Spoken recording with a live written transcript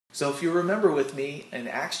So if you remember with me, in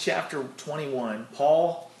Acts chapter 21,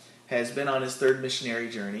 Paul has been on his third missionary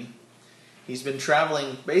journey. He's been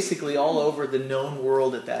traveling basically all over the known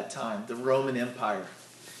world at that time, the Roman Empire.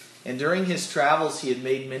 And during his travels, he had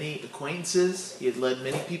made many acquaintances. He had led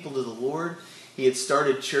many people to the Lord. He had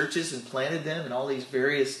started churches and planted them in all these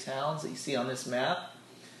various towns that you see on this map.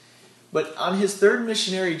 But on his third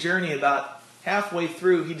missionary journey, about halfway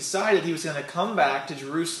through, he decided he was going to come back to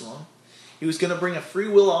Jerusalem. He was going to bring a free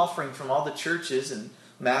will offering from all the churches in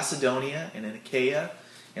Macedonia and in Achaia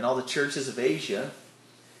and all the churches of Asia.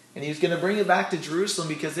 And he was going to bring it back to Jerusalem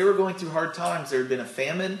because they were going through hard times. There had been a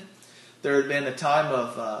famine. There had been a time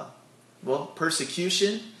of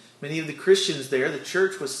persecution. Many of the Christians there, the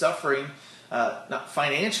church was suffering not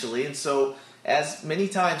financially. And so, as many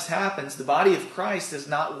times happens, the body of Christ is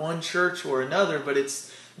not one church or another, but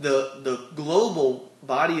it's the global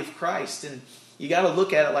body of Christ. And you got to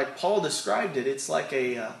look at it like Paul described it. It's like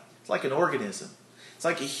an organism. It's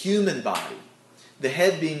like a human body. The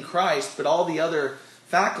head being Christ, but all the other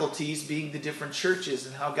faculties being the different churches,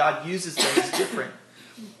 and how God uses them is different.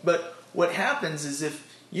 But what happens is, if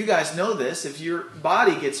you guys know this, if your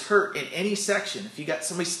body gets hurt in any section, if you got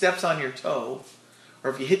somebody steps on your toe, or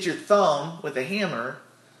if you hit your thumb with a hammer,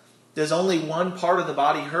 does only one part of the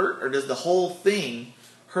body hurt, or does the whole thing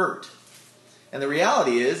hurt? And the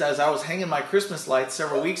reality is, as I was hanging my Christmas lights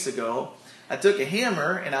several weeks ago, I took a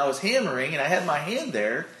hammer and I was hammering, and I had my hand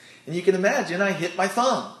there, and you can imagine I hit my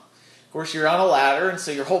thumb. Of course, you're on a ladder, and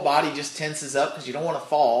so your whole body just tenses up because you don't want to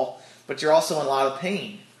fall, but you're also in a lot of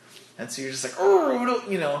pain. And so you're just like,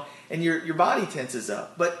 oh, and your body tenses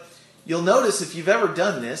up. But you'll notice, if you've ever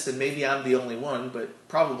done this, and maybe I'm the only one, but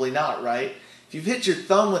probably not, right? If you've hit your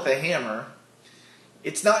thumb with a hammer,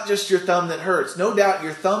 it's not just your thumb that hurts. No doubt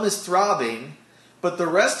your thumb is throbbing, but the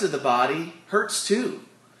rest of the body hurts too.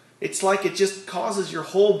 It's like it just causes your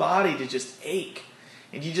whole body to just ache,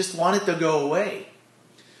 and you just want it to go away.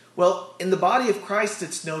 Well, in the body of Christ,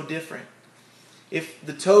 it's no different. If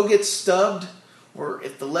the toe gets stubbed, or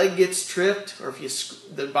if the leg gets tripped, or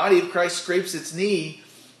if the body of Christ scrapes its knee,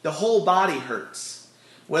 the whole body hurts.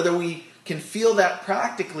 Whether we can feel that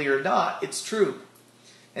practically or not, it's true.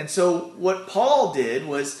 And so what Paul did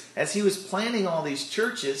was, as he was planning all these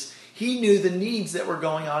churches, he knew the needs that were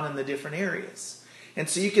going on in the different areas. And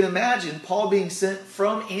so you can imagine Paul being sent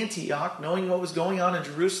from Antioch, knowing what was going on in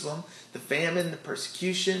Jerusalem, the famine, the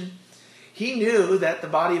persecution. He knew that the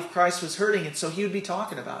body of Christ was hurting, and so he would be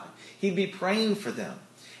talking about it. He'd be praying for them.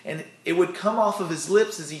 And it would come off of his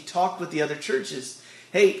lips as he talked with the other churches.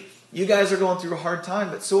 Hey, you guys are going through a hard time,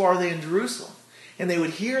 but so are they in Jerusalem. And they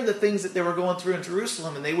would hear the things that they were going through in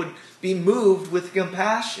Jerusalem, and they would be moved with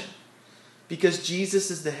compassion. Because Jesus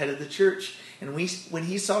is the head of the church. And when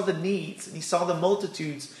he saw the needs, and he saw the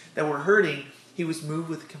multitudes that were hurting, he was moved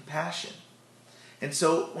with compassion. And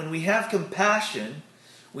so when we have compassion,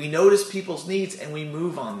 we notice people's needs and we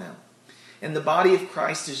move on them. And the body of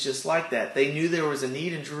Christ is just like that. They knew there was a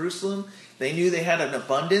need in Jerusalem. They knew they had an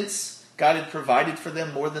abundance. God had provided for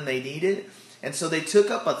them more than they needed. And so they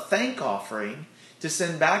took up a thank offering to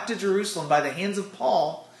send back to Jerusalem by the hands of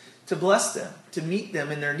Paul to bless them, to meet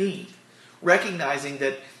them in their need. Recognizing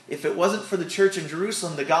that if it wasn't for the church in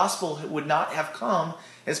Jerusalem, the gospel would not have come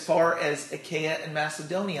as far as Achaia and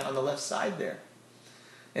Macedonia on the left side there.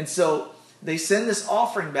 And so they send this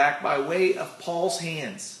offering back by way of Paul's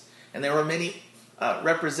hands. And there were many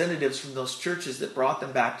representatives from those churches that brought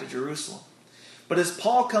them back to Jerusalem. But as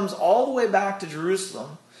Paul comes all the way back to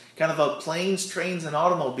Jerusalem, kind of a planes, trains, and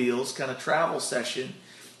automobiles kind of travel session,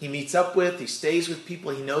 he meets up with, he stays with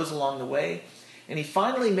people he knows along the way, and he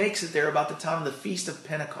finally makes it there about the time of the Feast of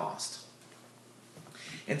Pentecost.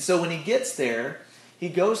 And so when he gets there, he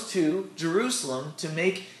goes to Jerusalem to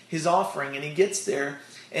make his offering, and he gets there,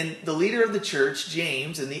 and the leader of the church,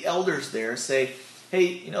 James, and the elders there say,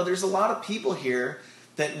 hey, there's a lot of people here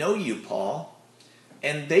that know you, Paul,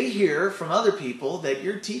 and they hear from other people that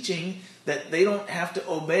you're teaching that they don't have to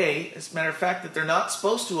obey, as a matter of fact, that they're not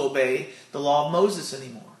supposed to obey the law of Moses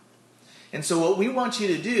anymore. And so what we want you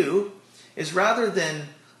to do is, rather than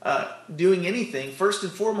doing anything, first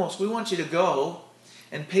and foremost, we want you to go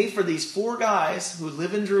and pay for these 4 guys who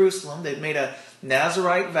live in Jerusalem. They've made a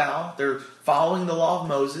Nazirite vow. They're following the law of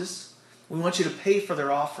Moses. We want you to pay for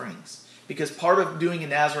their offerings. Because part of doing a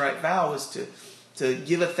Nazirite vow is to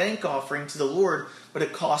give a thank offering to the Lord, but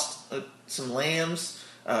it costs some lambs,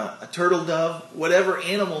 a turtle dove, whatever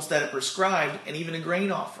animals that it prescribed, and even a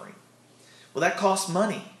grain offering. Well, that costs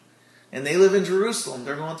money. And they live in Jerusalem.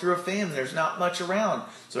 They're going through a famine. There's not much around.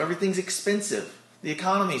 So everything's expensive. The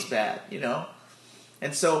economy's bad,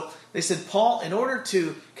 And so they said, Paul, in order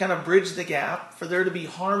to kind of bridge the gap, for there to be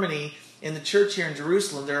harmony in the church here in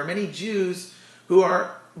Jerusalem, there are many Jews who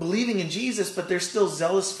are believing in Jesus, but they're still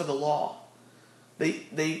zealous for the law.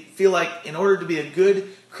 They feel like in order to be a good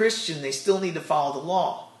Christian, they still need to follow the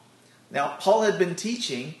law. Now, Paul had been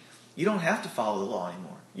teaching, you don't have to follow the law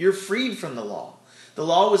anymore. You're freed from the law. The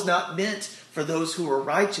law was not meant for those who were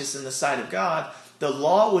righteous in the sight of God. The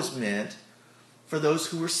law was meant for those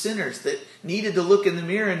who were sinners, that needed to look in the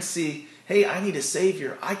mirror and see, hey, I need a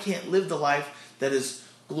Savior. I can't live the life that is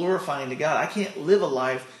glorifying to God. I can't live a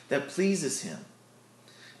life that pleases Him.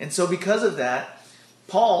 And so because of that,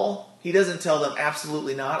 Paul, he doesn't tell them,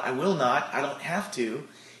 absolutely not, I will not, I don't have to.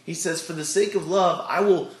 He says, for the sake of love, I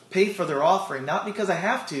will pay for their offering, not because I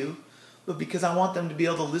have to, but because I want them to be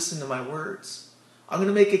able to listen to my words. I'm going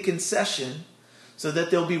to make a concession so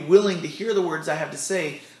that they'll be willing to hear the words I have to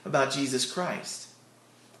say about Jesus Christ.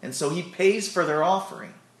 And so he pays for their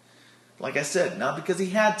offering. Like I said, not because he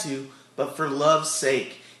had to, but for love's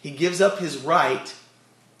sake. He gives up his right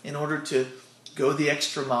in order to go the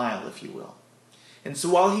extra mile, if you will. And so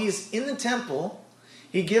while he's in the temple,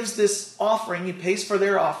 he gives this offering, he pays for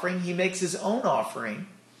their offering, he makes his own offering.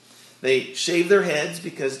 They shave their heads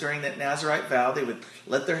because during that Nazirite vow they would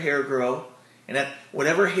let their hair grow. And at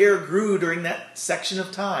whatever hair grew during that section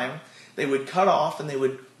of time, they would cut off and they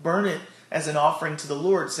would burn it as an offering to the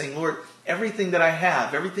Lord, saying, Lord, everything that I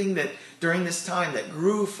have, everything that during this time that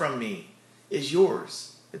grew from me is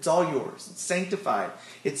yours. It's all yours. It's sanctified.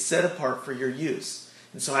 It's set apart for your use.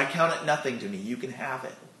 And so I count it nothing to me. You can have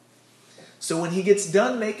it. So when he gets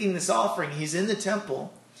done making this offering, he's in the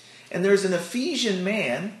temple, and there's an Ephesian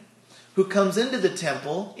man who comes into the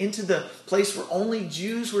temple, into the place where only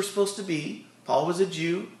Jews were supposed to be. Paul was a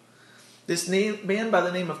Jew. This man by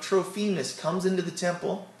the name of Trophimus comes into the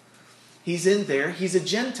temple. He's in there. He's a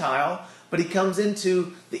Gentile, but he comes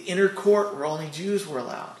into the inner court where only Jews were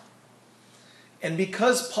allowed. And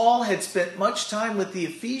because Paul had spent much time with the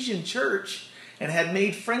Ephesian church and had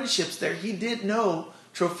made friendships there, he did know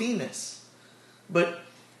Trophimus. But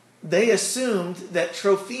they assumed that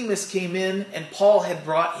Trophimus came in and Paul had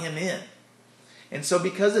brought him in. And so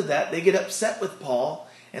because of that, they get upset with Paul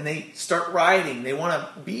and they start rioting. They want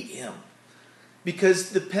to beat him. Because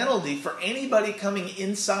the penalty for anybody coming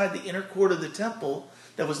inside the inner court of the temple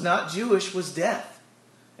that was not Jewish was death.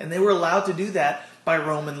 And they were allowed to do that by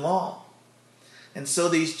Roman law. And so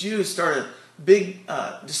these Jews start a big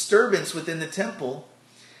disturbance within the temple.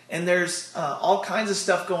 And there's all kinds of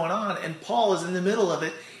stuff going on. And Paul is in the middle of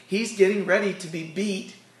it. He's getting ready to be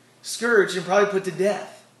beat, scourged, and probably put to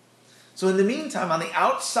death. So in the meantime, on the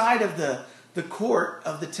outside of the court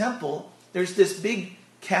of the temple, there's this big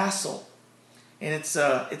castle. And it's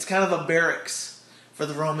kind of a barracks for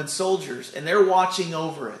the Roman soldiers. And they're watching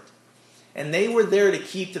over it. And they were there to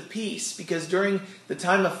keep the peace. Because during the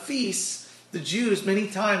time of feasts, the Jews, many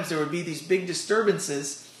times there would be these big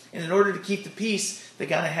disturbances. And in order to keep the peace, they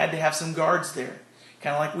kind of had to have some guards there.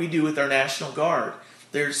 Kind of like we do with our National Guard.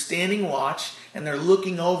 They're standing watch and they're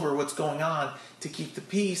looking over what's going on to keep the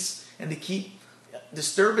peace and to keep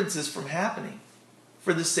disturbances from happening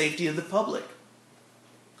for the safety of the public.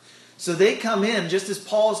 So they come in just as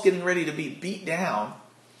Paul's getting ready to be beat down,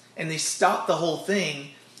 and they stop the whole thing.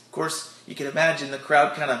 Of course, you can imagine the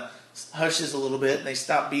crowd kind of hushes a little bit and they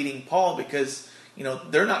stop beating Paul because,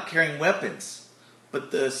 they're not carrying weapons,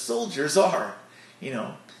 but the soldiers are.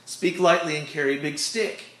 Speak lightly and carry a big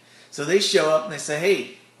stick. So they show up and they say,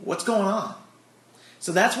 hey, what's going on?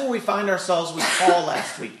 So that's where we find ourselves with Paul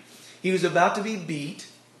last week. He was about to be beat,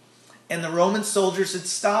 and the Roman soldiers had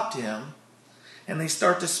stopped him. And they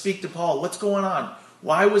start to speak to Paul. What's going on?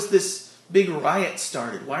 Why was this big riot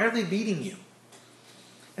started? Why are they beating you?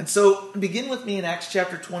 And so begin with me in Acts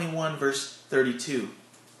chapter 21, verse 32.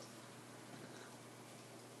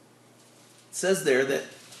 It says there that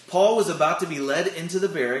Paul was about to be led into the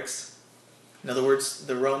barracks. In other words,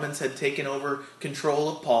 the Romans had taken over control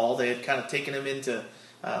of Paul. They had kind of taken him into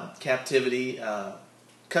captivity,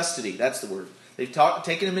 custody. That's the word. They've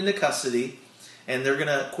taken him into custody, and they're going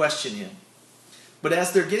to question him. But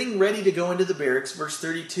as they're getting ready to go into the barracks, verse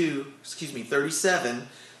 37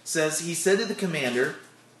 says, he said to the commander,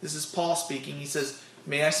 this is Paul speaking, he says,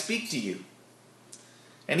 may I speak to you?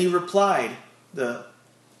 And he replied, the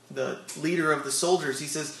leader of the soldiers, he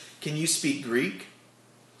says, can you speak Greek?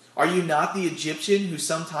 Are you not the Egyptian who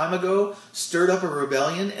some time ago stirred up a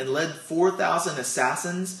rebellion and led 4,000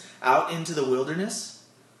 assassins out into the wilderness?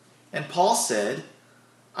 And Paul said,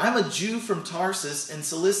 I'm a Jew from Tarsus in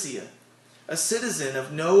Cilicia, a citizen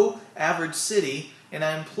of no average city, and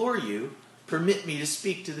I implore you, permit me to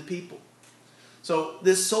speak to the people. So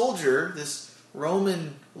this soldier, this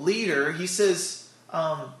Roman leader, he says,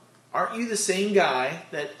 aren't you the same guy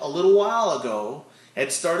that a little while ago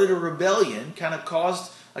had started a rebellion, kind of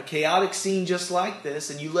caused a chaotic scene just like this,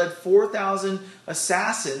 and you led 4,000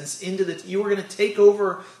 assassins you were going to take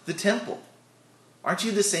over the temple? Aren't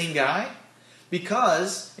you the same guy?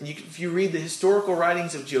 Because, if you read the historical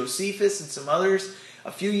writings of Josephus and some others,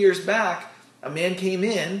 a few years back, a man came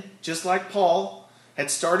in, just like Paul, had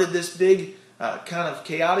started this big kind of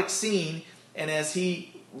chaotic scene, and as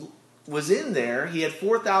he was in there, he had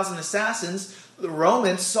 4,000 assassins. The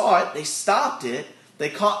Romans saw it, they stopped it, they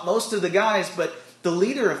caught most of the guys, but the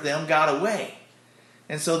leader of them got away.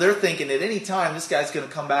 And so they're thinking at any time this guy's going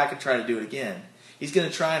to come back and try to do it again. He's going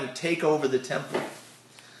to try and take over the temple.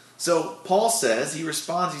 So Paul says, he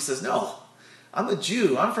responds, he says, no, I'm a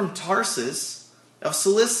Jew. I'm from Tarsus of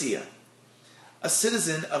Cilicia, a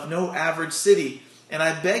citizen of no average city, and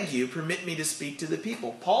I beg you, permit me to speak to the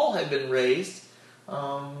people. Paul had been raised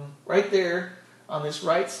right there on this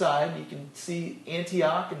right side. You can see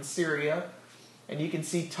Antioch in Syria, and you can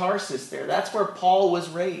see Tarsus there. That's where Paul was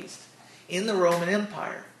raised, in the Roman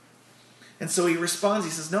Empire. And so he responds,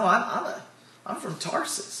 he says, no, I'm from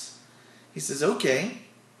Tarsus. He says, okay.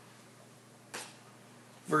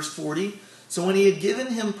 Verse 40, so when he had given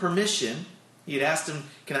him permission, he had asked him,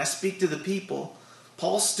 can I speak to the people?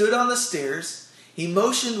 Paul stood on the stairs, he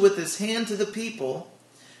motioned with his hand to the people,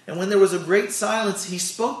 and when there was a great silence, he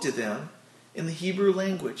spoke to them in the Hebrew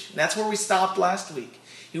language. And that's where we stopped last week.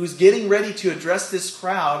 He was getting ready to address this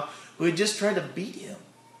crowd who had just tried to beat him.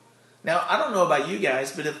 Now, I don't know about you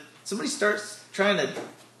guys, but if somebody starts trying to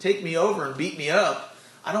take me over and beat me up,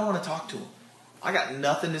 I don't want to talk to them. I got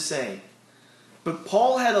nothing to say. But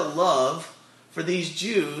Paul had a love for these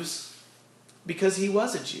Jews because he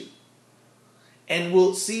was a Jew. And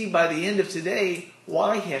we'll see by the end of today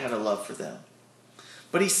why he had a love for them.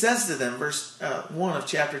 But he says to them, verse 1 of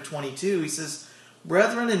chapter 22, he says,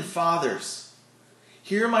 brethren and fathers,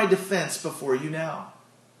 hear my defense before you now.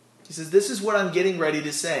 He says, this is what I'm getting ready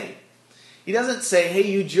to say. He doesn't say, hey,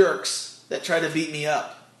 you jerks that try to beat me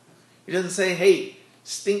up. He doesn't say, hey,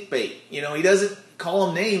 stink bait. He doesn't call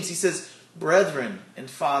them names. He says, brethren and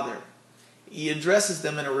father. He addresses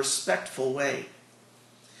them in a respectful way.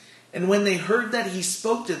 And when they heard that he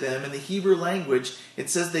spoke to them in the Hebrew language, it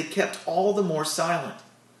says they kept all the more silent.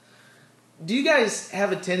 Do you guys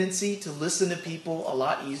have a tendency to listen to people a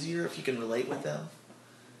lot easier if you can relate with them?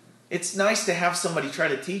 It's nice to have somebody try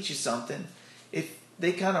to teach you something if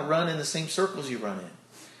they kind of run in the same circles you run in.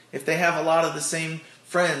 If they have a lot of the same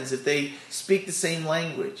friends, if they speak the same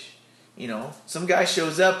language. Some guy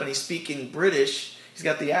shows up and he's speaking British. He's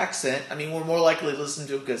got the accent. We're more likely to listen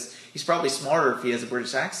to him because he's probably smarter if he has a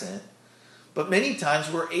British accent. But many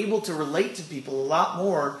times we're able to relate to people a lot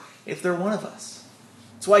more if they're one of us.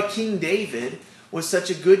 That's why King David was such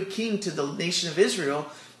a good king to the nation of Israel,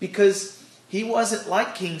 because he wasn't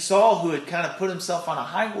like King Saul, who had kind of put himself on a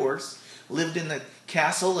high horse, lived in the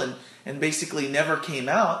castle and basically never came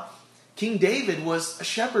out. King David was a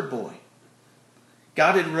shepherd boy.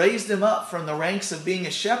 God had raised him up from the ranks of being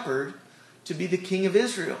a shepherd to be the king of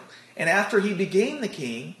Israel. And after he became the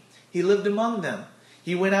king, he lived among them.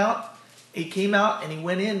 He came out and he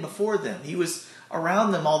went in before them. He was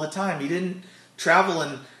around them all the time. He didn't travel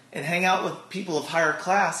and hang out with people of higher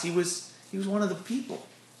class. He was one of the people.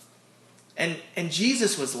 And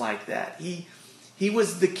Jesus was like that. He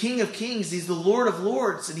was the King of Kings. He's the Lord of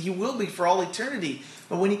Lords, and he will be for all eternity.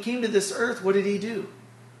 But when he came to this earth, what did he do?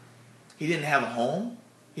 He didn't have a home.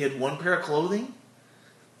 He had one pair of clothing.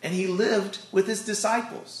 And he lived with his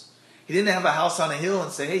disciples. He didn't have a house on a hill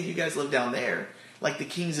and say, hey, you guys live down there, like the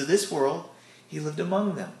kings of this world. He lived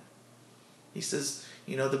among them. He says,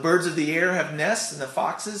 the birds of the air have nests and the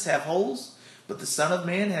foxes have holes, but the Son of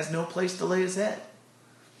Man has no place to lay his head.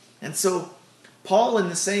 And so Paul, in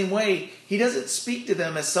the same way, he doesn't speak to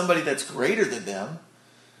them as somebody that's greater than them.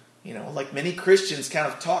 Like many Christians kind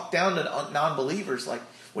of talk down to non-believers, like,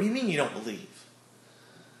 what do you mean you don't believe?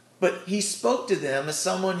 But he spoke to them as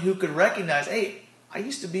someone who could recognize, hey, I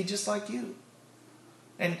used to be just like you.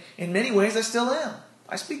 And in many ways, I still am.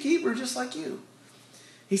 I speak Hebrew just like you.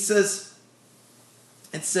 He says,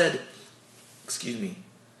 he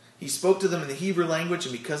spoke to them in the Hebrew language,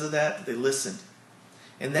 and because of that, they listened.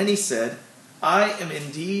 And then he said, I am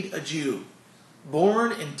indeed a Jew,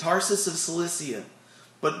 born in Tarsus of Cilicia,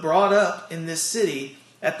 but brought up in this city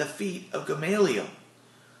at the feet of Gamaliel,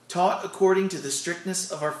 taught according to the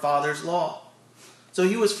strictness of our father's law. So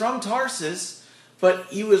he was from Tarsus, but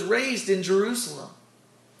he was raised in Jerusalem.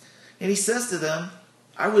 And he says to them,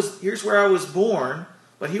 here's where I was born,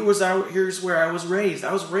 but here's where I was raised.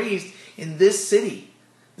 I was raised in this city,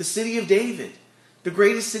 the city of David. the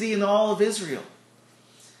greatest city in all of Israel.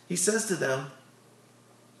 He says to them,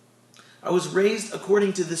 I was raised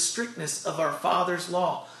according to the strictness of our father's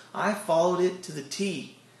law. I followed it to the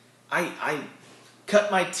T. I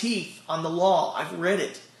cut my teeth on the law. I've read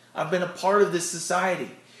it. I've been a part of this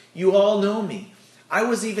society. You all know me. I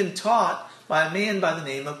was even taught by a man by the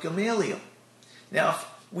name of Gamaliel. Now,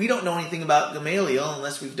 we don't know anything about Gamaliel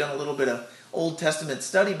unless we've done a little bit of Old Testament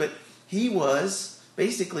study, but he was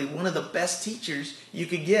basically one of the best teachers you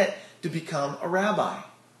could get to become a rabbi.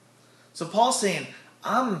 So Paul's saying,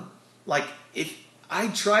 if I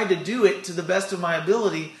tried to do it to the best of my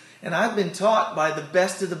ability, and I've been taught by the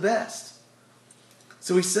best of the best.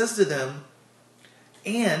 So he says to them,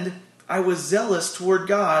 and I was zealous toward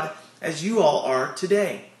God as you all are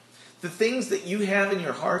today. The things that you have in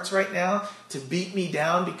your hearts right now to beat me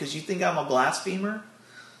down because you think I'm a blasphemer,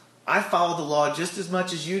 I follow the law just as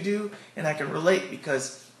much as you do, and I can relate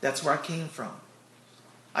because that's where I came from.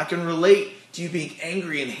 I can relate to you being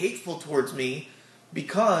angry and hateful towards me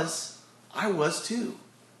because I was too.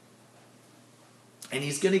 And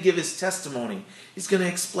he's going to give his testimony. He's going to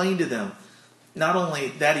explain to them not only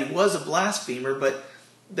that he was a blasphemer, but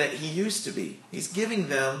that he used to be. He's giving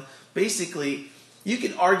them, basically, you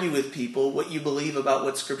can argue with people what you believe about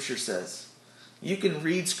what Scripture says. You can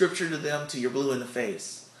read Scripture to them till you're blue in the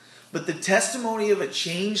face. But the testimony of a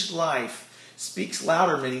changed life speaks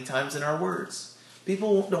louder many times than our words.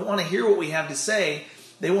 People don't want to hear what we have to say.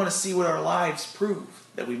 They want to see what our lives prove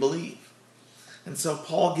that we believe. And so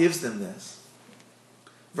Paul gives them this.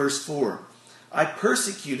 Verse 4, I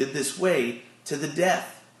persecuted this way to the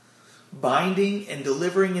death, binding and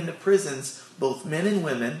delivering into prisons both men and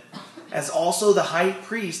women, as also the high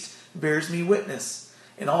priest bears me witness,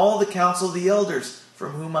 and all the council of the elders,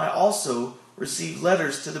 from whom I also received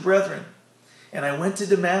letters to the brethren. And I went to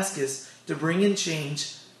Damascus to bring in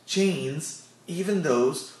chains, even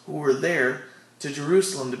those who were there, to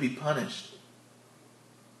Jerusalem to be punished.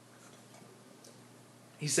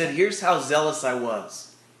 He said, here's how zealous I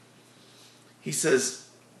was. He says,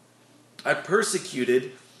 I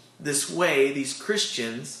persecuted this way these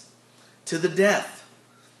Christians to the death.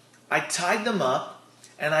 I tied them up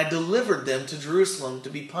and I delivered them to Jerusalem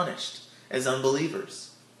to be punished as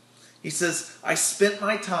unbelievers. He says, I spent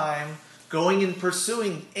my time going and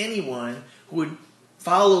pursuing anyone who would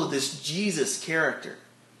follow this Jesus character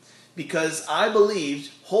because I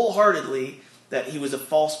believed wholeheartedly that he was a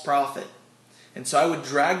false prophet. And so I would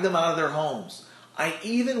drag them out of their homes. I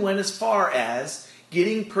even went as far as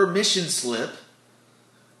getting permission slip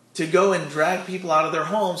to go and drag people out of their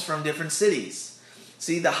homes from different cities.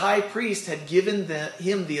 See, the high priest had given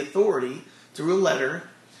him the authority through a letter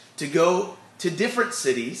to go to different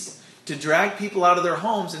cities to drag people out of their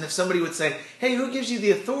homes. And if somebody would say, hey, who gives you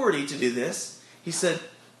the authority to do this? He said,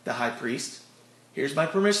 the high priest. Here's my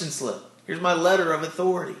permission slip. Here's my letter of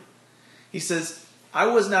authority. He says, I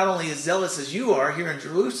was not only as zealous as you are here in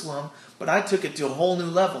Jerusalem, but I took it to a whole new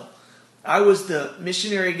level. I was the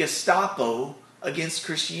missionary Gestapo against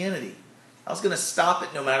Christianity. I was going to stop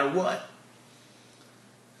it no matter what.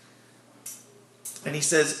 And he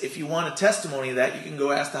says, if you want a testimony of that, you can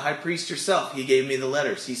go ask the high priest yourself. He gave me the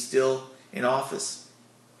letters. He's still in office.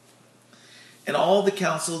 And all the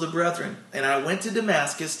council of the brethren. And I went to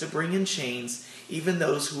Damascus to bring in chains, even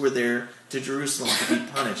those who were there to Jerusalem to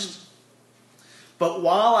be punished. But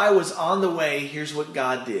while I was on the way, here's what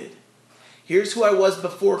God did. Here's who I was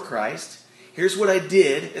before Christ. Here's what I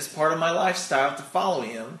did as part of my lifestyle to follow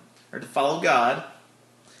him, or to follow God.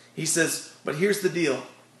 He says, but here's the deal.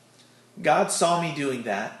 God saw me doing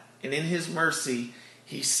that, and in his mercy,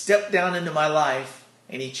 he stepped down into my life,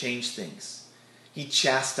 and he changed things. He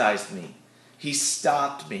chastised me. He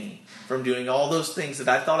stopped me from doing all those things that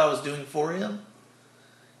I thought I was doing for him.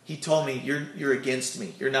 He told me, you're against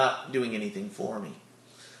me. You're not doing anything for me.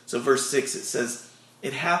 So verse 6, it says,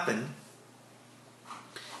 it happened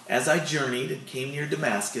as I journeyed and came near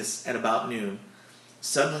Damascus at about noon.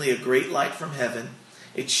 Suddenly a great light from heaven,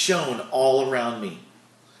 it shone all around me.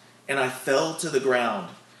 And I fell to the ground.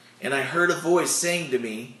 And I heard a voice saying to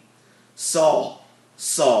me, Saul,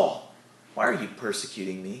 Saul, why are you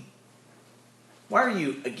persecuting me? Why are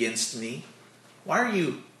you against me? Why are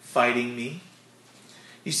you fighting me?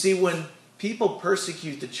 You see, when people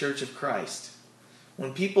persecute the Church of Christ,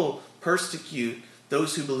 when people persecute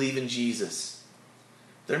those who believe in Jesus,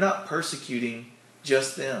 they're not persecuting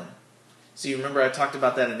just them. So you remember I talked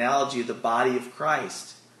about that analogy of the body of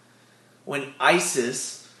Christ. When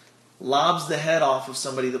ISIS lobs the head off of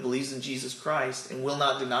somebody that believes in Jesus Christ and will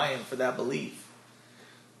not deny him for that belief,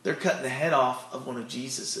 they're cutting the head off of one of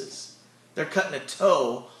Jesus's. They're cutting a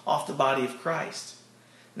toe off the body of Christ.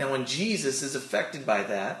 Now when Jesus is affected by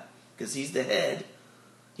that, because he's the head,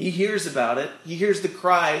 he hears about it, he hears the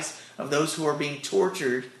cries of those who are being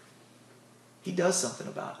tortured, he does something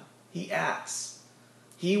about it. He acts.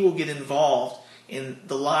 He will get involved in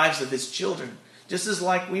the lives of his children, just as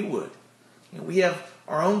like we would. We have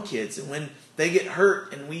our own kids, and when they get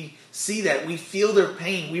hurt and we see that, we feel their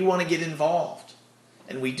pain, we want to get involved.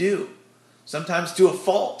 And we do. Sometimes to a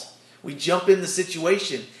fault. We jump in the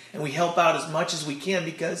situation and we help out as much as we can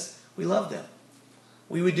because we love them.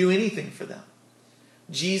 We would do anything for them.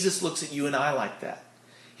 Jesus looks at you and I like that.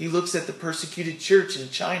 He looks at the persecuted church in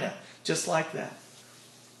China just like that.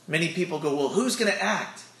 Many people go, well, who's going to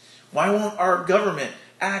act? Why won't our government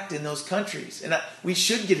act in those countries? And we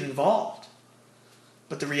should get involved.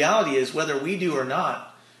 But the reality is, whether we do or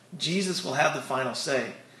not, Jesus will have the final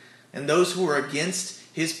say. And those who are against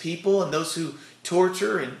his people and those who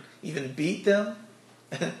torture and even beat them,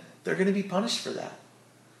 they're going to be punished for that.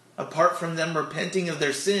 Apart from them repenting of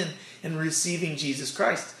their sin and receiving Jesus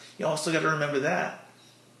Christ. You also got to remember that.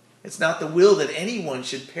 It's not the will that anyone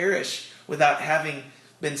should perish without having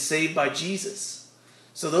been saved by Jesus.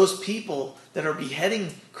 So those people that are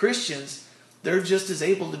beheading Christians, they're just as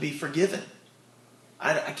able to be forgiven.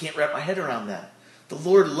 I can't wrap my head around that. The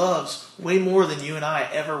Lord loves way more than you and I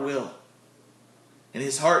ever will. And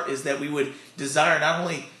his heart is that we would desire not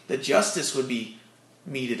only that justice would be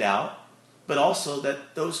meted out, but also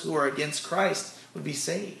that those who are against Christ would be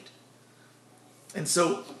saved. And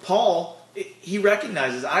so Paul, he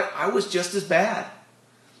recognizes, I was just as bad.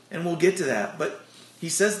 And we'll get to that. But he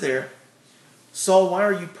says there, Saul, why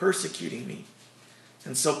are you persecuting me?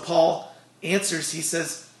 And so Paul answers, he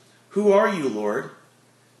says, who are you, Lord?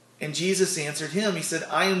 And Jesus answered him. He said,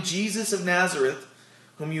 I am Jesus of Nazareth,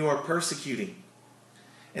 whom you are persecuting.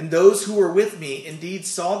 And those who were with me indeed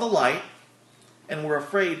saw the light and were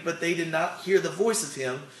afraid, but they did not hear the voice of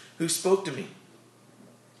him who spoke to me.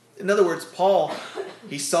 In other words, Paul,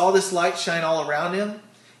 he saw this light shine all around him.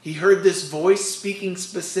 He heard this voice speaking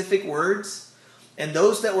specific words. And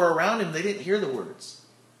those that were around him, they didn't hear the words.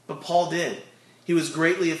 But Paul did. He was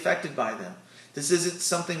greatly affected by them. This isn't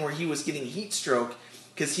something where he was getting heat stroke,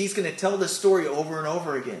 because he's going to tell this story over and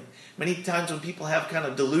over again. Many times when people have kind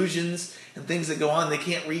of delusions and things that go on, they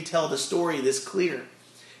can't retell the story this clear.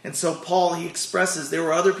 And so Paul, he expresses, there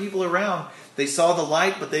were other people around. They saw the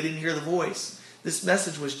light, but they didn't hear the voice. This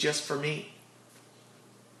message was just for me.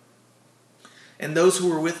 And those who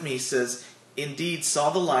were with me, says, indeed saw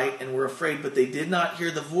the light and were afraid, but they did not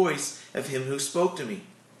hear the voice of him who spoke to me.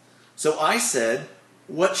 So I said,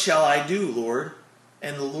 what shall I do, Lord?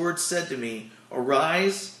 And the Lord said to me,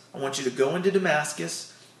 arise, I want you to go into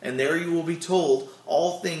Damascus, and there you will be told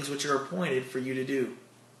all things which are appointed for you to do.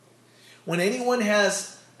 When anyone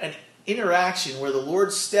has an interaction where the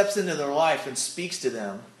Lord steps into their life and speaks to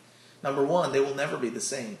them, number one, they will never be the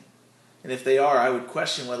same. And if they are, I would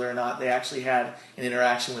question whether or not they actually had an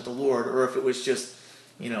interaction with the Lord, or if it was just,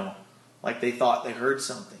 like they thought they heard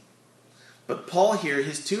something. But Paul here,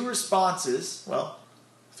 his three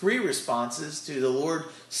responses to the Lord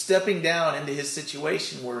stepping down into his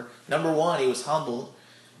situation were, number one, he was humbled.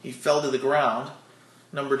 He fell to the ground.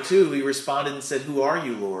 Number two, he responded and said, who are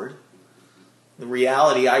you, Lord? The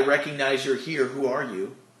reality, I recognize you're here. Who are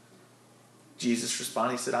you? Jesus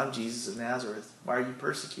responded, he said, I'm Jesus of Nazareth. Why are you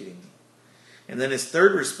persecuting me? And then his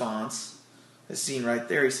third response, as seen right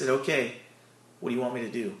there, he said, okay, what do you want me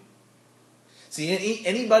to do? See,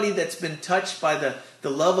 anybody that's been touched by the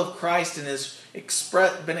love of Christ and has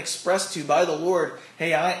been expressed to by the Lord,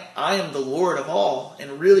 hey, I am the Lord of all,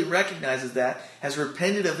 and really recognizes that, has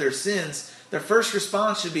repented of their sins, their first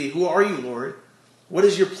response should be, who are you, Lord? What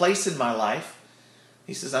is your place in my life?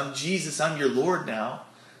 He says, I'm Jesus, I'm your Lord now.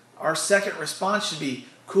 Our second response should be,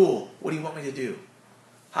 cool, what do you want me to do?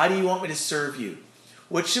 How do you want me to serve you?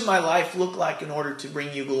 What should my life look like in order to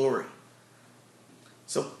bring you glory?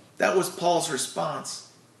 So that was Paul's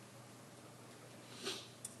response.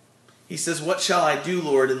 He says, what shall I do,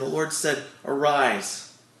 Lord? And the Lord said,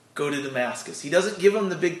 arise, go to Damascus. He doesn't give him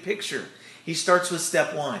the big picture. He starts with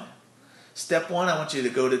step one. Step one, I want you to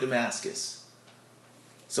go to Damascus.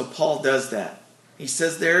 So Paul does that. He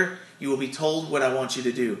says there, you will be told what I want you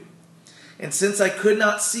to do. And since I could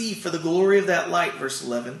not see for the glory of that light, verse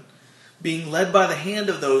 11, being led by the hand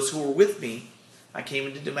of those who were with me, I came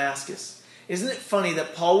into Damascus. Isn't it funny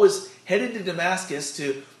that Paul was headed to Damascus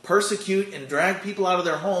to persecute and drag people out of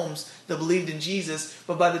their homes that believed in Jesus,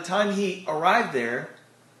 but by the time he arrived there,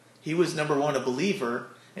 he was, number one, a believer,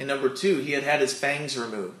 and number two, he had his fangs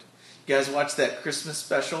removed. You guys watch that Christmas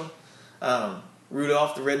special,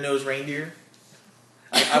 Rudolph the Red-Nosed Reindeer?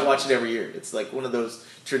 I watch it every year. It's like one of those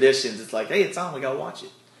traditions. It's like, hey, it's on, we gotta watch it.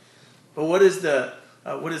 But what is the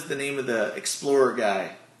name of the explorer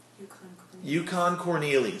guy? Yukon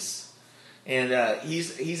Cornelius. And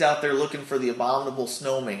he's out there looking for the abominable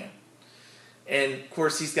snowman. And of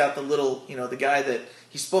course he's got the little, the guy that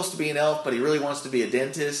he's supposed to be an elf, but he really wants to be a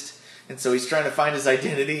dentist. And so he's trying to find his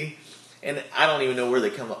identity. And I don't even know where they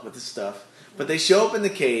come up with this stuff. But they show up in the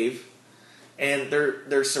cave, and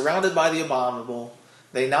they're surrounded by the abominable.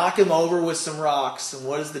 They knock him over with some rocks, and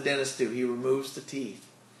what does the dentist do? He removes the teeth.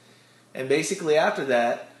 And basically after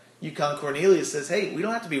that, Yukon Cornelius says, hey, we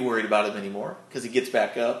don't have to be worried about him anymore, because he gets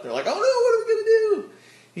back up. They're like, oh no, what are we going to do?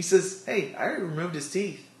 He says, hey, I already removed his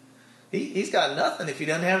teeth. He's got nothing if he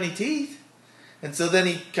doesn't have any teeth. And so then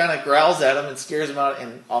he kind of growls at him and scares him out,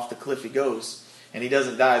 and off the cliff he goes. And he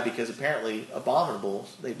doesn't die because apparently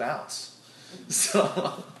abominables, they bounce.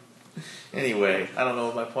 So anyway, I don't know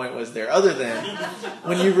what my point was there. Other than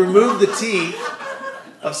when you remove the teeth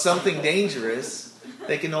of something dangerous,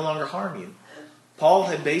 they can no longer harm you. Paul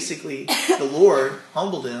had basically, the Lord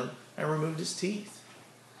humbled him and removed his teeth.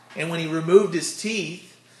 And when he removed his teeth,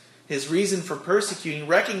 his reason for persecuting,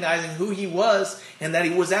 recognizing who he was and that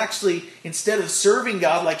he was actually, instead of serving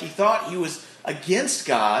God like he thought he was against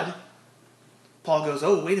God, Paul goes,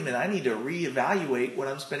 oh, wait a minute, I need to reevaluate what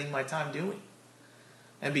I'm spending my time doing.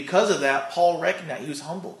 And because of that, Paul recognized he was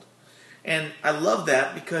humbled. And I love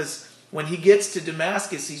that because when he gets to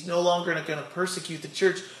Damascus, he's no longer going to persecute the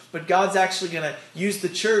church, but God's actually going to use the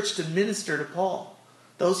church to minister to Paul.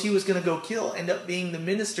 Those he was going to go kill end up being the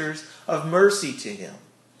ministers of mercy to him.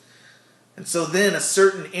 And so then a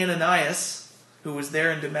certain Ananias, who was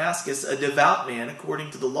there in Damascus, a devout man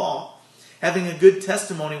according to the law, having a good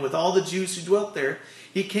testimony with all the Jews who dwelt there,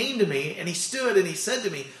 he came to me and he stood and he said to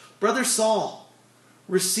me, Brother Saul,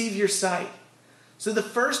 receive your sight. So the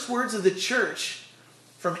first words of the church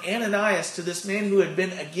from Ananias to this man who had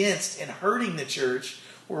been against and hurting the church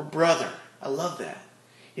were brother. I love that.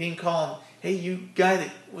 He didn't call him, hey, you guy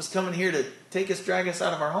that was coming here to drag us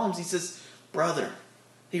out of our homes. He says, brother.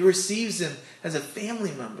 He receives him as a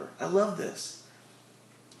family member. I love this.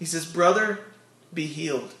 He says, brother, be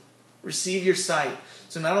healed. Receive your sight.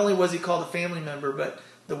 So not only was he called a family member, but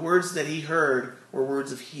the words that he heard were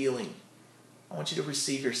words of healing. I want you to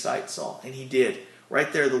receive your sight, Saul. And he did.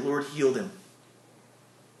 Right there, the Lord healed him.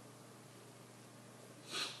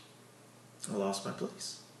 I lost my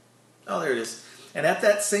place. Oh, there it is. And at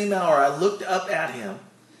that same hour, I looked up at him.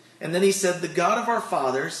 And then he said, the God of our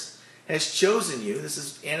fathers has chosen you. This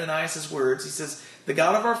is Ananias' words. He says, the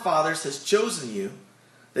God of our fathers has chosen you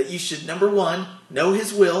that you should, number one, know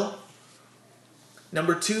his will.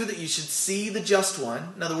 Number two, that you should see the just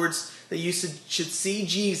one. In other words, that you should see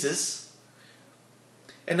Jesus.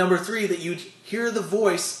 And number three, that you'd hear the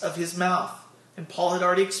voice of his mouth. And Paul had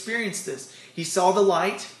already experienced this. He saw the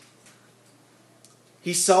light.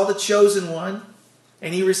 He saw the chosen one.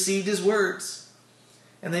 And he received his words.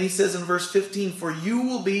 And then he says in verse 15, for you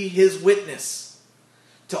will be his witness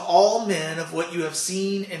to all men of what you have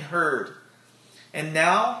seen and heard. And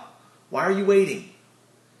now, why are you waiting?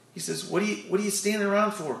 He says, what are you standing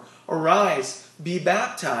around for? Arise, be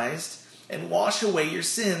baptized, and wash away your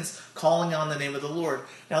sins, calling on the name of the Lord.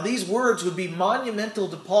 Now these words would be monumental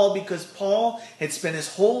to Paul because Paul had spent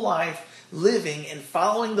his whole life living and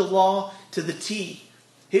following the law to the T.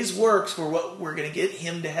 His works were what were going to get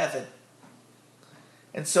him to heaven.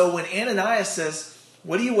 And so when Ananias says,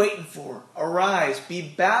 what are you waiting for? Arise, be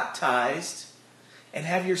baptized, and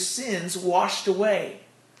have your sins washed away.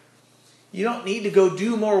 You don't need to go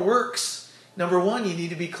do more works. Number one, you need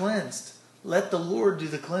to be cleansed. Let the Lord do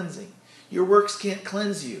the cleansing. Your works can't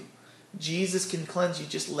cleanse you. Jesus can cleanse you.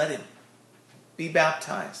 Just let him. Be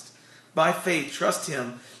baptized. By faith, trust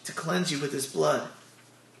him to cleanse you with his blood.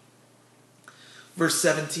 Verse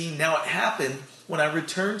 17, now it happened when I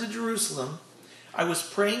returned to Jerusalem, I was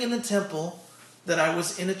praying in the temple that I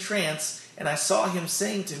was in a trance, and I saw him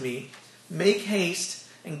saying to me, make haste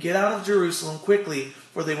and get out of Jerusalem quickly,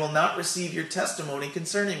 for they will not receive your testimony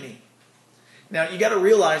concerning me. Now, you got to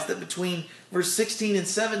realize that between verse 16 and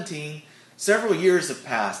 17, several years have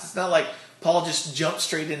passed. It's not like Paul just jumped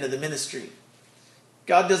straight into the ministry.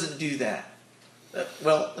 God doesn't do that.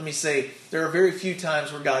 Well, let me say, there are very few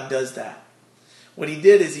times where God does that. What he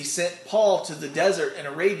did is he sent Paul to the desert in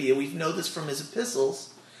Arabia. We know this from his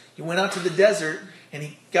epistles. He went out to the desert and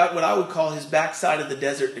he got what I would call his backside of the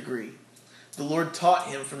desert degree. The Lord taught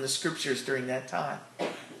him from the scriptures during that time.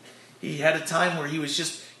 He had a time where he was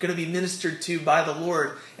just going to be ministered to by the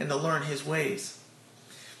Lord and to learn his ways.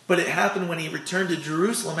 But it happened when he returned to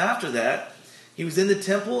Jerusalem after that. He was in the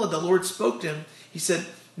temple and the Lord spoke to him. He said,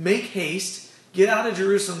 make haste, get out of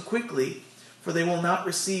Jerusalem quickly, for they will not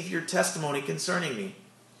receive your testimony concerning me.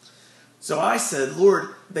 So I said, Lord,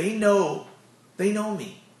 they know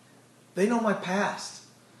me. They know my past.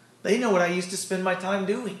 They know what I used to spend my time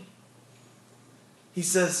doing. He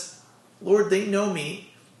says, Lord, they know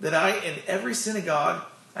me, that I, in every synagogue,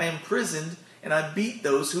 I imprisoned and I beat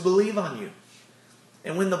those who believe on you.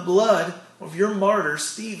 And when the blood of your martyr,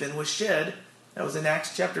 Stephen, was shed, that was in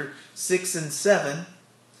Acts chapter 6 and 7,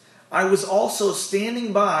 I was also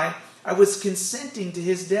standing by, I was consenting to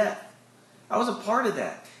his death. I was a part of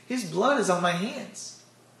that. His blood is on my hands.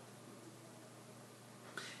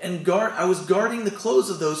 And I was guarding the clothes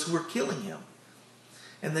of those who were killing him.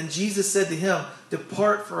 And then Jesus said to him,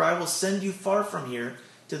 depart, for I will send you far from here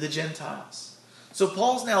to the Gentiles. So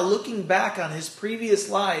Paul's now looking back on his previous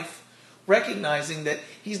life, recognizing that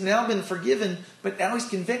he's now been forgiven, but now he's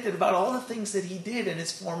convicted about all the things that he did in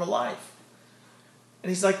his former life. And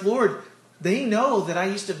he's like, Lord, they know that I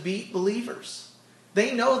used to beat believers.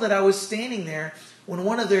 They know that I was standing there when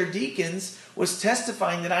one of their deacons was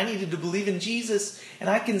testifying that I needed to believe in Jesus, and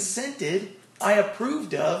I consented, I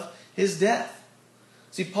approved of his death.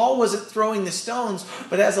 See, Paul wasn't throwing the stones,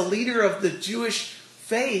 but as a leader of the Jewish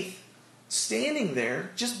faith, standing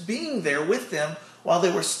there, just being there with them while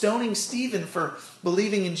they were stoning Stephen for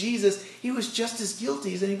believing in Jesus, he was just as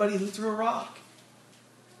guilty as anybody who threw a rock.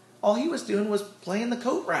 All he was doing was playing the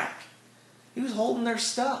coat rack. He was holding their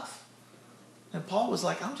stuff. And Paul was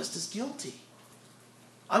like, I'm just as guilty.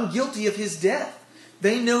 I'm guilty of his death.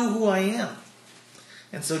 They know who I am.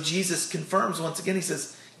 And so Jesus confirms once again, he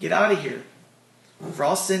says, get out of here. For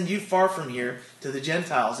I'll send you far from here to the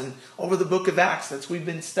Gentiles. And over the book of Acts, that's what we've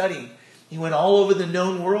been studying. He went all over the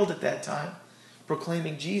known world at that time,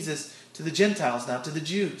 proclaiming Jesus to the Gentiles, not to the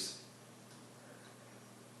Jews.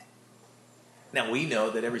 Now we know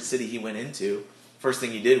that every city he went into, first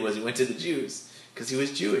thing he did was he went to the Jews, because he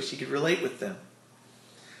was Jewish. He could relate with them.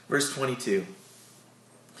 Verse 22.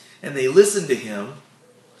 And they listened to him,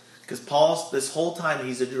 because Paul, this whole time,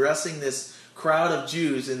 he's addressing this crowd of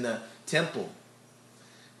Jews in the temple.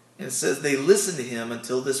 And it says they listened to him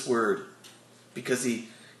until this word. Because he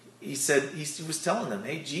said, he was telling them,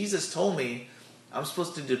 hey, Jesus told me I'm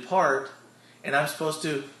supposed to depart and I'm supposed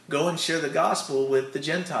to go and share the gospel with the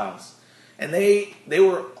Gentiles. And they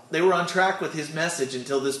were on track with his message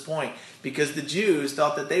until this point. Because the Jews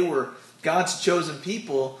thought that they were God's chosen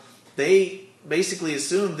people. They basically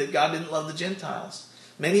assumed that God didn't love the Gentiles.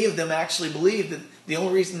 Many of them actually believed that the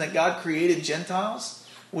only reason that God created Gentiles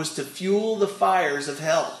was to fuel the fires of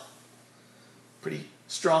hell. Pretty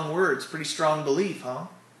strong words, pretty strong belief, huh?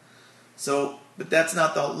 So, but that's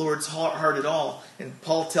not the Lord's heart at all. And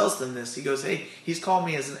Paul tells them this. He goes, hey, he's called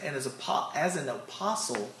me as an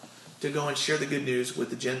apostle to go and share the good news with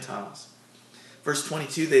the Gentiles. Verse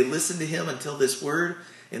 22, they listened to him until this word,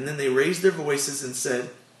 and then they raised their voices and said,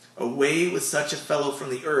 away with such a fellow from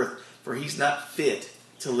the earth, for he's not fit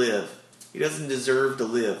to live. He doesn't deserve to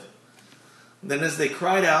live. And then as they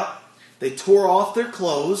cried out, they tore off their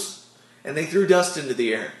clothes, and they threw dust into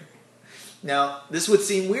the air. Now, this would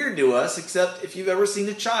seem weird to us, except if you've ever seen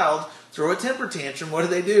a child throw a temper tantrum, what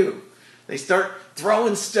do? They start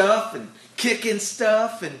throwing stuff and kicking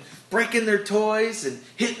stuff and breaking their toys and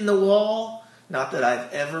hitting the wall. Not that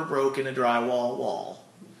I've ever broken a drywall wall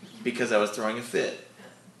because I was throwing a fit.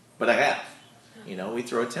 But I have. We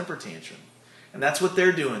throw a temper tantrum. And that's what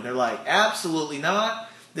they're doing. They're like, absolutely not.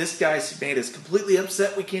 This guy's made us completely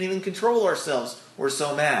upset. We can't even control ourselves. We're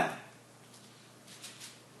so mad.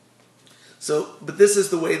 But this is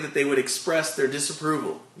the way that they would express their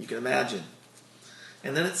disapproval. You can imagine.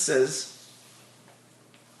 And then it says,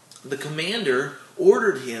 the commander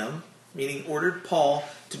ordered him, meaning ordered Paul,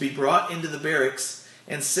 to be brought into the barracks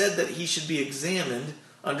and said that he should be examined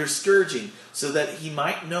under scourging so that he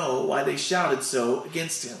might know why they shouted so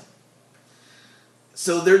against him.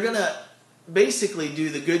 So they're going to basically do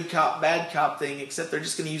the good cop, bad cop thing, except they're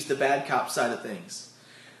just going to use the bad cop side of things.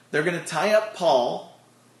 They're going to tie up Paul,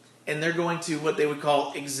 and they're going to, what they would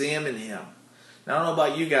call, examine him. Now, I don't know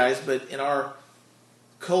about you guys, but in our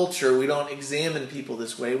culture, we don't examine people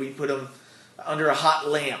this way. We put them under a hot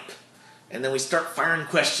lamp, and then we start firing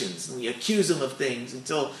questions, and we accuse them of things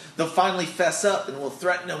until they'll finally fess up, and we'll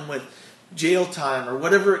threaten them with jail time or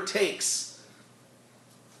whatever it takes.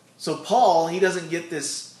 So Paul, he doesn't get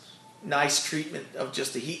this nice treatment of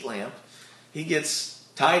just a heat lamp. He gets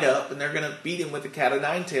tied up, and they're going to beat him with a cat of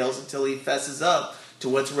nine tails until he fesses up to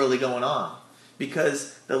what's really going on.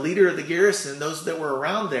 Because the leader of the garrison, those that were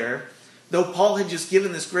around there, though Paul had just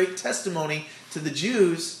given this great testimony to the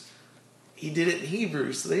Jews, he did it in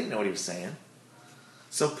Hebrew, so they didn't know what he was saying.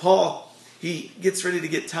 So Paul, he gets ready to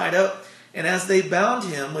get tied up, and as they bound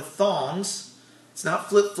him with thongs, It's not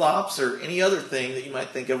flip-flops or any other thing that you might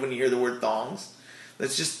think of when you hear the word thongs.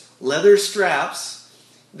 That's just leather straps.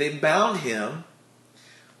 They bound him.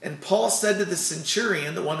 And Paul said to the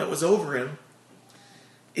centurion, the one that was over him,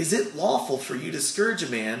 "Is it lawful for you to scourge a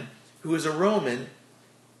man who is a Roman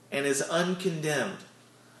and is uncondemned?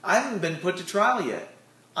 I haven't been put to trial yet.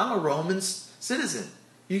 I'm a Roman citizen.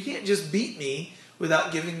 You can't just beat me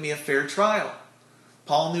without giving me a fair trial."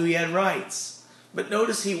 Paul knew he had rights. But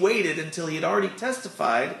notice he waited until he had already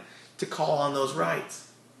testified to call on those rights.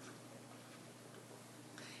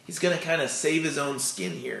 He's going to kind of save his own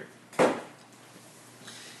skin here.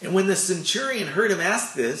 And when the centurion heard him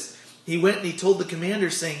ask this, he went and he told the commander,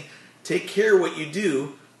 saying, "Take care what you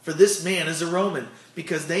do, for this man is a Roman."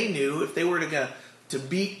 Because they knew if they were to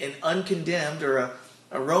beat an uncondemned or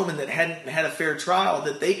a Roman that hadn't had a fair trial,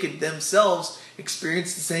 that they could themselves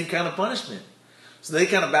experience the same kind of punishment. So they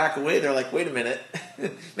kind of back away. They're like, wait a minute,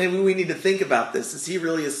 maybe we need to think about this. Is he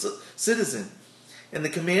really a citizen? And the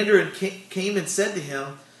commander came and said to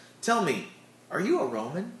him, "Tell me, are you a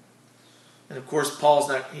Roman?" And of course, Paul's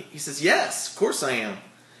not, he says, "Yes, of course I am."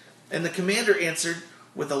 And the commander answered,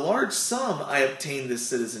 "With a large sum I obtained this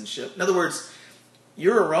citizenship." In other words,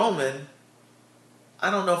 you're a Roman.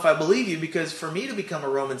 I don't know if I believe you, because for me to become a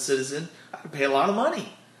Roman citizen, I had to pay a lot of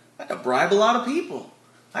money. I had to bribe a lot of people.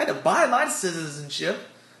 I had to buy my citizenship.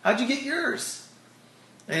 How'd you get yours?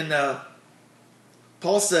 And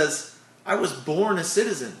Paul says, "I was born a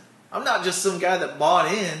citizen. I'm not just some guy that bought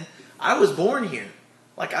in. I was born here.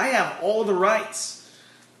 Like, I have all the rights."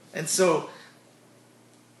 And so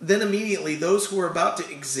then immediately those who were about to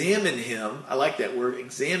examine him, I like that word,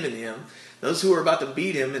 examine him, those who were about to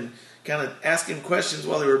beat him and kind of ask him questions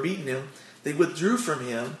while they were beating him, they withdrew from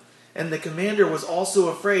him. And the commander was also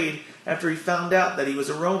afraid after he found out that he was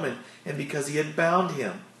a Roman, and because he had bound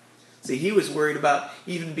him. See, he was worried about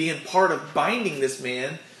even being part of binding this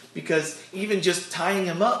man, because even just tying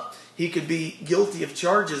him up, he could be guilty of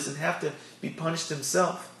charges and have to be punished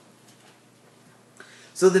himself.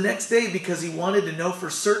 So the next day, because he wanted to know for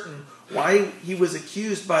certain why he was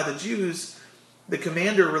accused by the Jews, the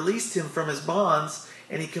commander released him from his bonds,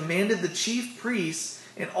 and he commanded the chief priests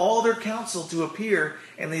and all their council to appear,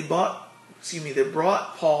 and they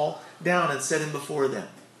brought Paul down and set him before them.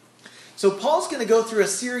 So Paul's going to go through a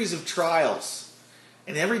series of trials.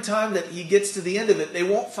 And every time that he gets to the end of it, they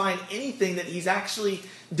won't find anything that he's actually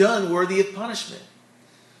done worthy of punishment.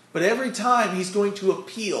 But every time he's going to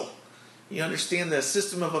appeal. You understand the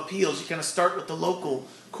system of appeals. You kind of start with the local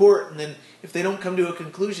court, and then if they don't come to a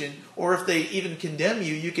conclusion, or if they even condemn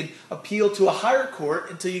you, you can appeal to a higher court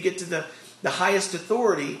until you get to the highest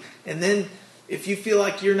authority. And then if you feel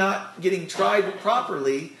like you're not getting tried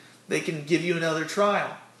properly, they can give you another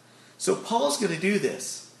trial. So Paul's going to do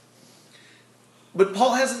this. But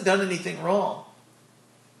Paul hasn't done anything wrong.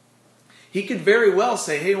 He could very well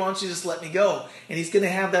say, "Hey, why don't you just let me go?" And he's going to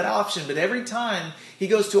have that option. But every time he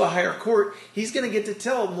goes to a higher court, he's going to get to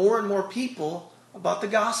tell more and more people about the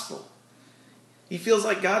gospel. He feels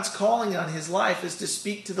like God's calling on his life is to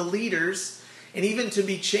speak to the leaders and even to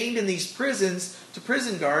be chained in these prisons to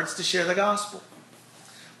prison guards to share the gospel.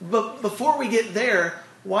 But before we get there,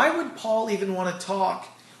 why would Paul even want to talk?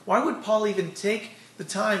 Why would Paul even take the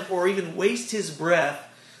time or even waste his breath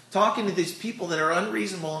talking to these people that are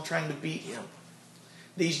unreasonable and trying to beat him?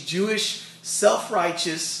 These Jewish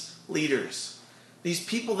self-righteous leaders. These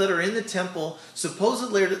people that are in the temple,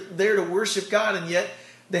 supposedly there to worship God, and yet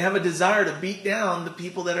they have a desire to beat down the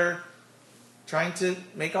people that are trying to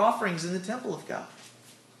make offerings in the temple of God.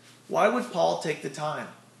 Why would Paul take the time?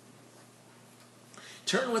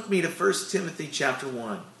 Turn with me to 1 Timothy chapter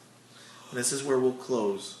 1. And this is where we'll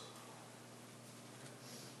close.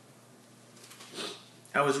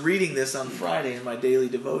 I was reading this on Friday in my daily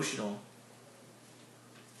devotional.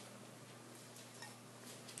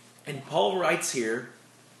 And Paul writes here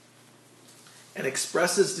and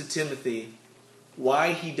expresses to Timothy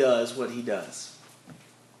why he does what he does.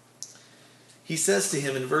 He says to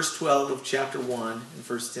him in verse 12 of chapter 1 in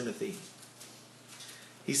 1 Timothy,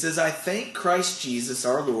 he says, "I thank Christ Jesus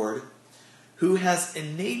our Lord, who has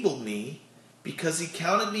enabled me because he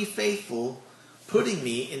counted me faithful, putting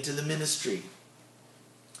me into the ministry."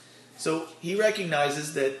 So he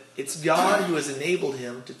recognizes that it's God who has enabled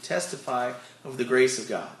him to testify of the grace of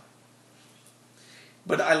God.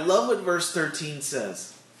 But I love what verse 13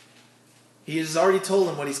 says. He has already told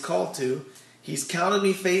him what he's called to. He's counted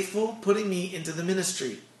me faithful, putting me into the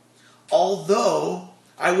ministry. Although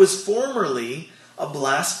I was formerly a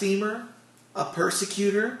blasphemer, a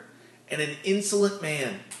persecutor, and an insolent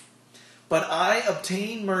man. But I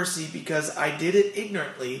obtained mercy because I did it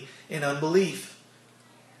ignorantly in unbelief.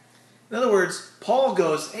 In other words, Paul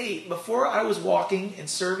goes, hey, before I was walking and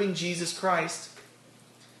serving Jesus Christ,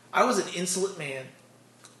 I was an insolent man.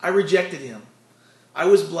 I rejected him. I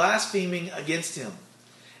was blaspheming against him.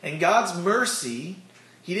 And God's mercy,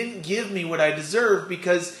 he didn't give me what I deserved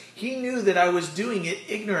because he knew that I was doing it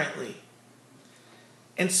ignorantly.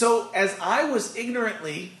 And so as I was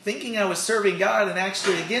ignorantly thinking I was serving God and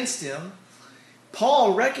actually against him,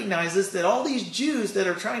 Paul recognizes that all these Jews that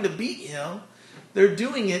are trying to beat him, they're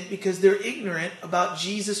doing it because they're ignorant about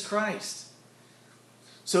Jesus Christ.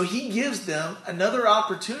 So he gives them another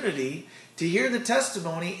opportunity to hear the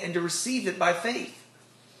testimony and to receive it by faith.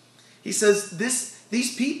 He says,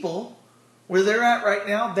 these people, where they're at right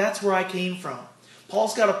now, that's where I came from.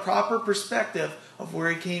 Paul's got a proper perspective of where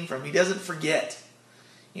he came from. He doesn't forget.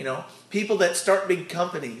 People that start big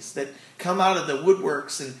companies, that come out of the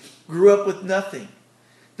woodworks and grew up with nothing,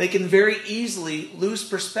 they can very easily lose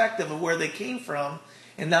perspective of where they came from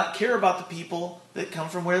and not care about the people that come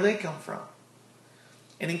from where they come from.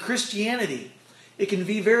 And in Christianity, it can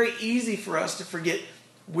be very easy for us to forget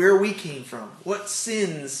where we came from, what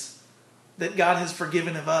sins that God has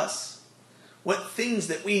forgiven of us, what things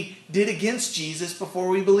that we did against Jesus before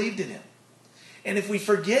we believed in him. And if we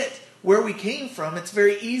forget where we came from, it's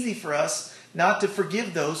very easy for us not to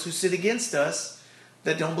forgive those who sin against us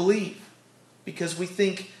that don't believe. Because we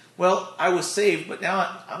think, well, I was saved, but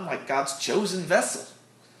now I'm like God's chosen vessel.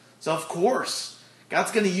 So of course,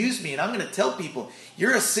 God's going to use me and I'm going to tell people,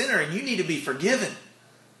 you're a sinner and you need to be forgiven.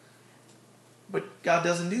 But God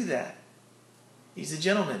doesn't do that. He's a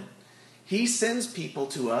gentleman. He sends people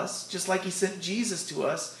to us, just like he sent Jesus to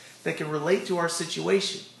us, that can relate to our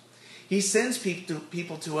situation. He sends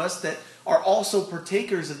people to us that are also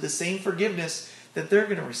partakers of the same forgiveness that they're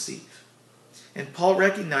going to receive. And Paul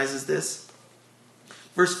recognizes this.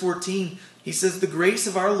 Verse 14, he says, the grace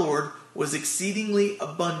of our Lord was exceedingly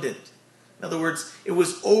abundant. In other words, it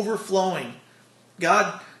was overflowing.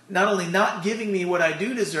 God not only not giving me what I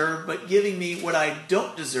do deserve, but giving me what I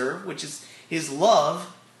don't deserve, which is his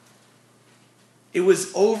love. It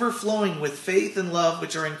was overflowing with faith and love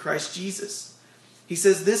which are in Christ Jesus. He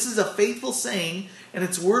says, this is a faithful saying, and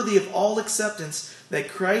it's worthy of all acceptance, that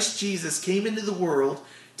Christ Jesus came into the world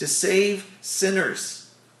to save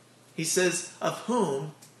sinners. He says, of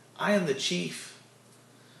whom I am the chief.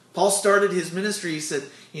 Paul started his ministry. He said,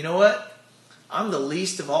 you know what? I'm the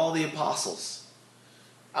least of all the apostles.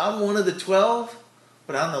 I'm one of the 12,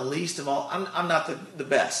 but I'm the least of all. I'm not the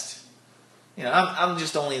best. I'm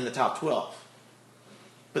just only in the top 12.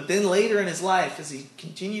 But then later in his life, as he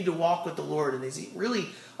continued to walk with the Lord, and as he really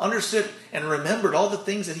understood and remembered all the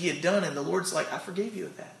things that he had done, and the Lord's like, I forgave you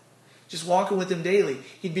of that. Just walking with him daily,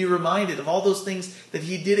 he'd be reminded of all those things that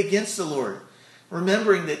he did against the Lord,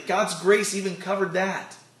 remembering that God's grace even covered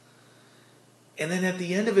that. And then at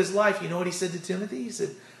the end of his life, you know what he said to Timothy? He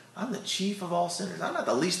said, I'm the chief of all sinners. I'm not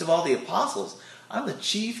the least of all the apostles. I'm the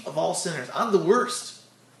chief of all sinners. I'm the worst.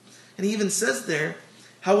 And he even says there,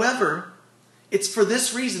 however, it's for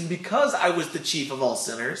this reason, because I was the chief of all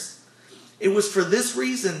sinners, it was for this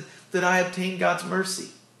reason that I obtained God's mercy.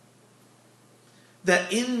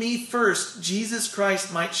 That in me first, Jesus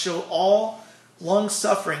Christ might show all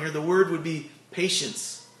long-suffering, or the word would be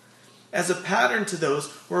patience, as a pattern to those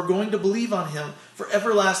who are going to believe on him for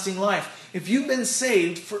everlasting life. If you've been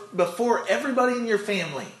saved before everybody in your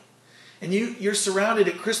family, and you're surrounded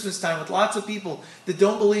at Christmas time with lots of people that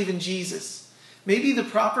don't believe in Jesus, maybe the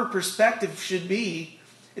proper perspective should be,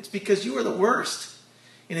 it's because you are the worst.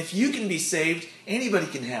 And if you can be saved, anybody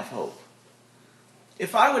can have hope.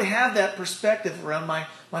 If I would have that perspective around my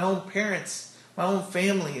own parents, my own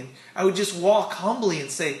family, and I would just walk humbly and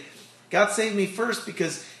say, God saved me first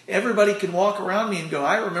because everybody can walk around me and go,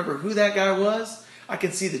 I remember who that guy was. I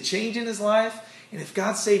can see the change in his life. And if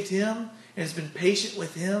God saved him and has been patient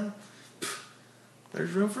with him,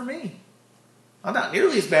 there's room for me. I'm not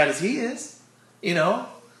nearly as bad as he is, Now,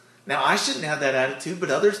 I shouldn't have that attitude, but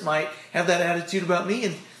others might have that attitude about me,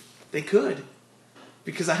 and they could.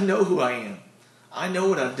 Because I know who I am. I know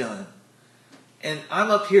what I've done. And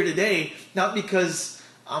I'm up here today, not because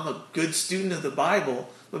I'm a good student of the Bible,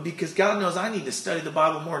 but because God knows I need to study the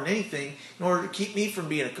Bible more than anything in order to keep me from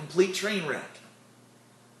being a complete train wreck.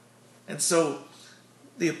 And so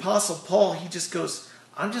the Apostle Paul, he just goes,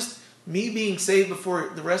 me being saved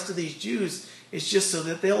before the rest of these Jews is just so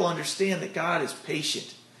that they'll understand that God is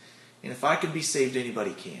patient. And if I can be saved,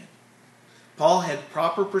 anybody can. Paul had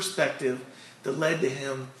proper perspective that led to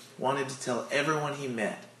him wanting to tell everyone he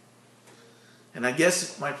met. And I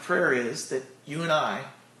guess my prayer is that you and I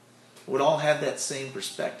would all have that same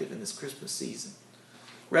perspective in this Christmas season.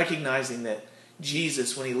 Recognizing that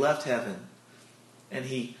Jesus, when he left heaven, and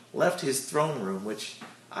he left his throne room, which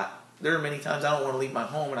there are many times I don't want to leave my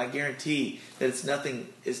home, and I guarantee that it's nothing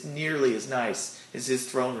as nearly as nice as his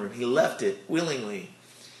throne room. He left it willingly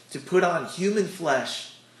to put on human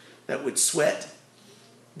flesh that would sweat,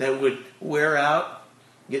 that would wear out,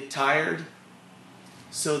 get tired,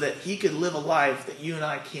 so that he could live a life that you and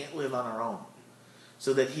I can't live on our own,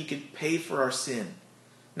 so that he could pay for our sin,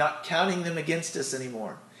 not counting them against us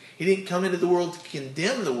anymore. He didn't come into the world to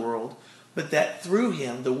condemn the world, but that through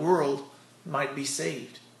him the world might be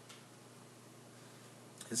saved.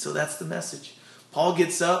 And so that's the message. Paul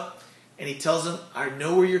gets up and he tells them, I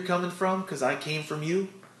know where you're coming from because I came from you.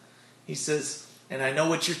 He says, and I know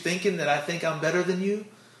what you're thinking, that I think I'm better than you.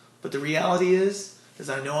 But the reality is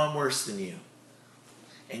I know I'm worse than you.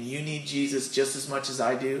 And you need Jesus just as much as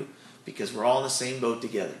I do, because we're all in the same boat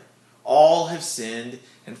together. All have sinned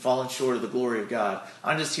and fallen short of the glory of God.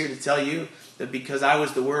 I'm just here to tell you that because I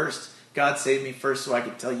was the worst, God saved me first so I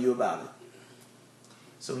could tell you about it.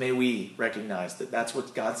 So may we recognize that that's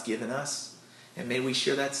what God's given us, and may we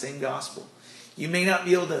share that same gospel. You may not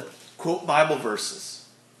be able to quote Bible verses,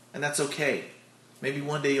 and that's okay. Maybe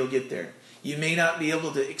one day you'll get there. You may not be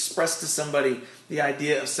able to express to somebody the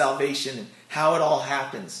idea of salvation and how it all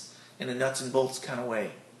happens in a nuts and bolts kind of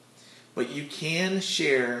way. But you can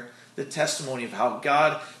share the testimony of how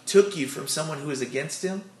God took you from someone who was against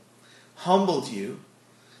him, humbled you,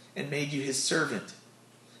 and made you his servant.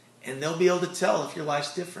 And they'll be able to tell if your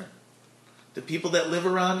life's different. The people that live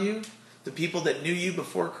around you, the people that knew you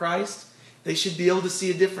before Christ, they should be able to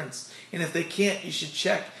see a difference. And if they can't, you should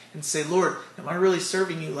check and say, Lord, am I really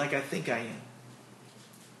serving you like I think I am?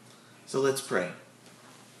 So let's pray.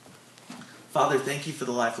 Father, thank you for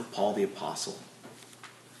the life of Paul the Apostle.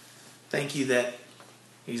 Thank you that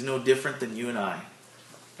he's no different than you and I,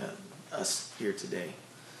 us here today.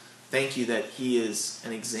 Thank you that he is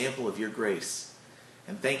an example of your grace.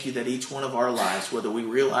 And thank you that each one of our lives, whether we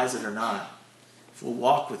realize it or not, if we'll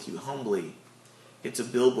walk with you humbly, it's a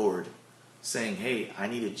billboard saying, hey, I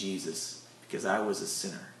needed Jesus because I was a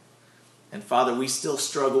sinner. And Father, we still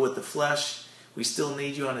struggle with the flesh. We still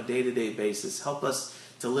need you on a day-to-day basis. Help us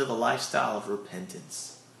to live a lifestyle of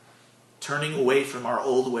repentance, turning away from our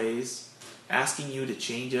old ways, asking you to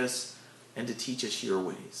change us and to teach us your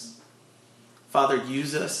ways. Father,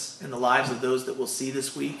 use us in the lives of those that we'll see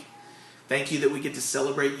this week. Thank you that we get to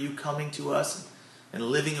celebrate you coming to us and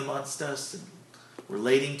living amongst us and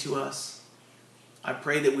relating to us. I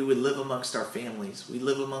pray that we would live amongst our families. We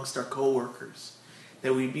live amongst our co-workers.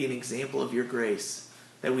 That we'd be an example of your grace.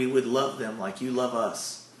 That we would love them like you love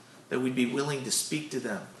us. That we'd be willing to speak to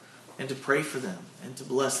them and to pray for them and to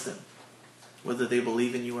bless them, whether they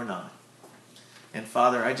believe in you or not. And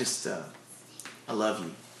Father, I love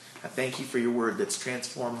you. I thank you for your word that's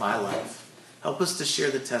transformed my life. Help us to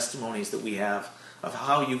share the testimonies that we have of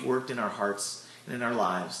how you've worked in our hearts and in our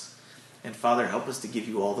lives. And Father, help us to give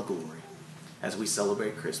you all the glory as we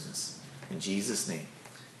celebrate Christmas. In Jesus' name,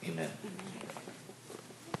 amen.